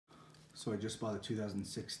So I just bought a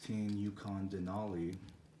 2016 Yukon Denali,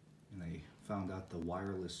 and I found out the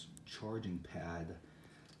wireless charging pad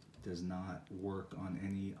does not work on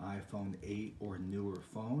any iPhone 8 or newer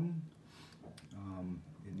phone.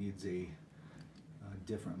 It needs a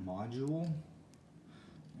different module,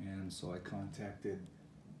 and so I contacted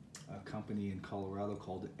a company in Colorado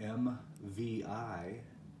called MVI.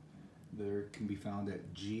 They can be found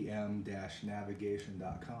at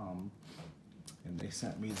gm-navigation.com, and they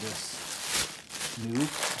sent me this new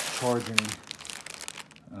charging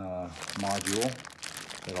module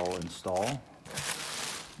that I'll install,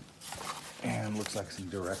 and looks like some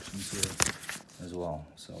directions here as well.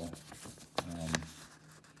 So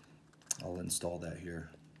I'll install that here.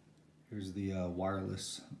 Here's the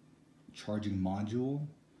wireless charging module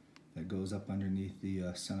that goes up underneath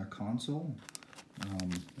the center console.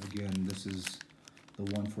 Again, this is the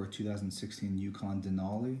one for 2016 Yukon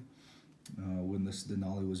Denali. When this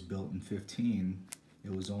Denali was built in 15,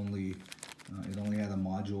 it was only it only had a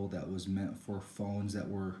module that was meant for phones that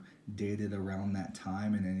were dated around that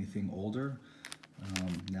time and anything older.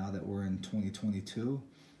 Now that we're in 2022,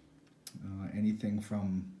 anything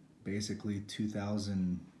from basically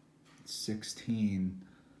 2016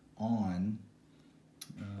 on,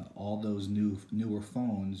 all those newer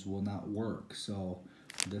phones will not work. So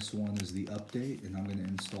this one is the update, and I'm going to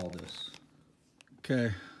install this.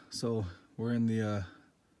 Okay, so we're in the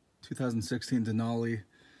 2016 Denali,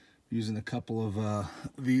 using a couple of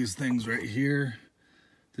these things right here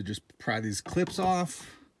to just pry these clips off.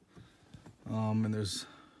 And there's,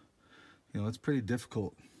 it's pretty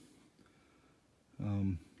difficult.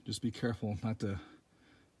 Just be careful not to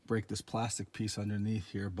break this plastic piece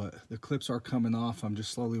underneath here, but the clips are coming off. I'm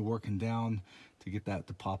just slowly working down to get that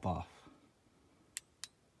to pop off.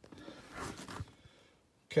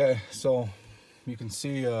 Okay, so you can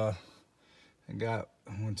see I got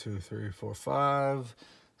 1, 2, 3, 4, 5,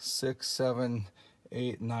 6, 7,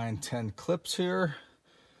 8, 9, 10 clips here.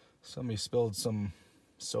 Somebody spilled some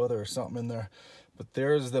soda or something in there, but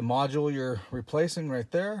there's the module you're replacing right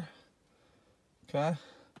there. Okay,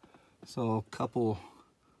 so a couple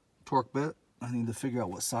torque bit. I need to figure out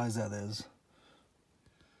what size that is.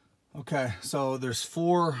 Okay, so there's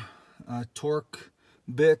 4 torque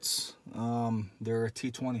bits. They're a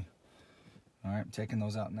T20. All right, I'm taking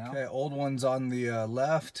those out now. Okay, old ones on the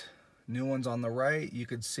left, new ones on the right. You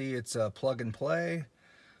can see it's a plug and play.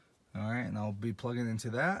 All right, and I'll be plugging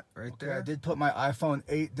into that right there. I did put my iPhone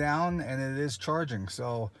 8 down, and it is charging,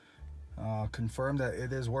 so confirm that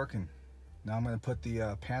it is working. Now I'm going to put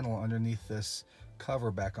the panel underneath this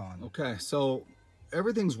cover back on. Okay, so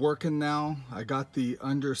everything's working now. I got the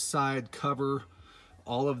underside cover.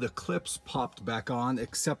 All of the clips popped back on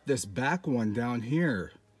except this back one down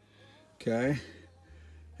here. Okay,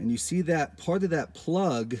 and you see that part of that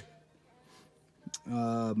plug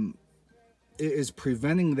it is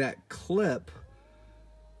preventing that clip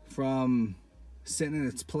from sitting in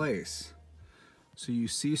its place. So you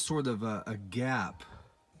see sort of a gap,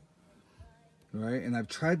 right? And I've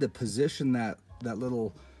tried to position that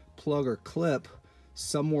little plug or clip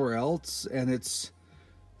somewhere else, and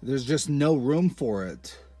there's just no room for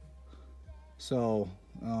it. So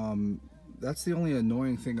that's the only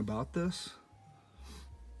annoying thing about this.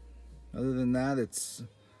 Other than that, it's,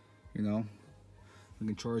 we can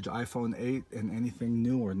charge iPhone 8 and anything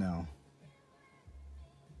newer now.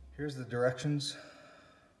 Here's the directions.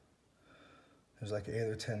 There's like 8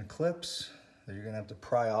 or 10 clips that you're gonna have to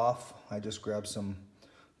pry off. I just grabbed some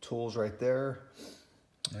tools right there,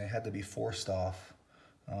 and they had to be forced off,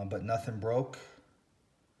 but nothing broke.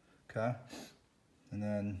 Okay, and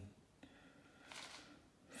then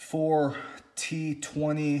 4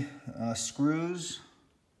 T20 screws.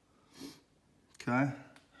 Okay,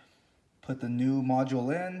 put the new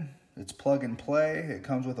module in. It's plug and play. It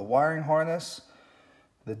comes with a wiring harness.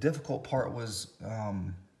 The difficult part was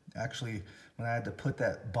actually when I had to put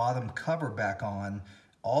that bottom cover back on.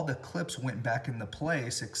 All the clips went back into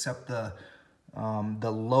place except the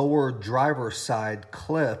lower driver's side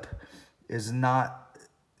clip is not,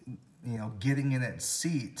 getting in its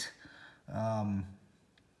seat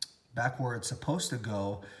back where it's supposed to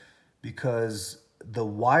go, because the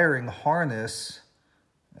wiring harness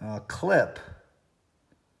clip,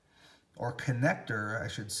 or connector I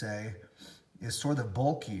should say, is sort of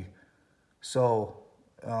bulky, so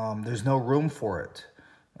there's no room for it.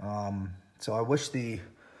 So I wish the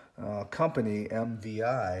company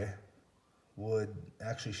MVI would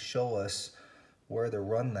actually show us where to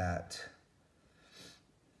run that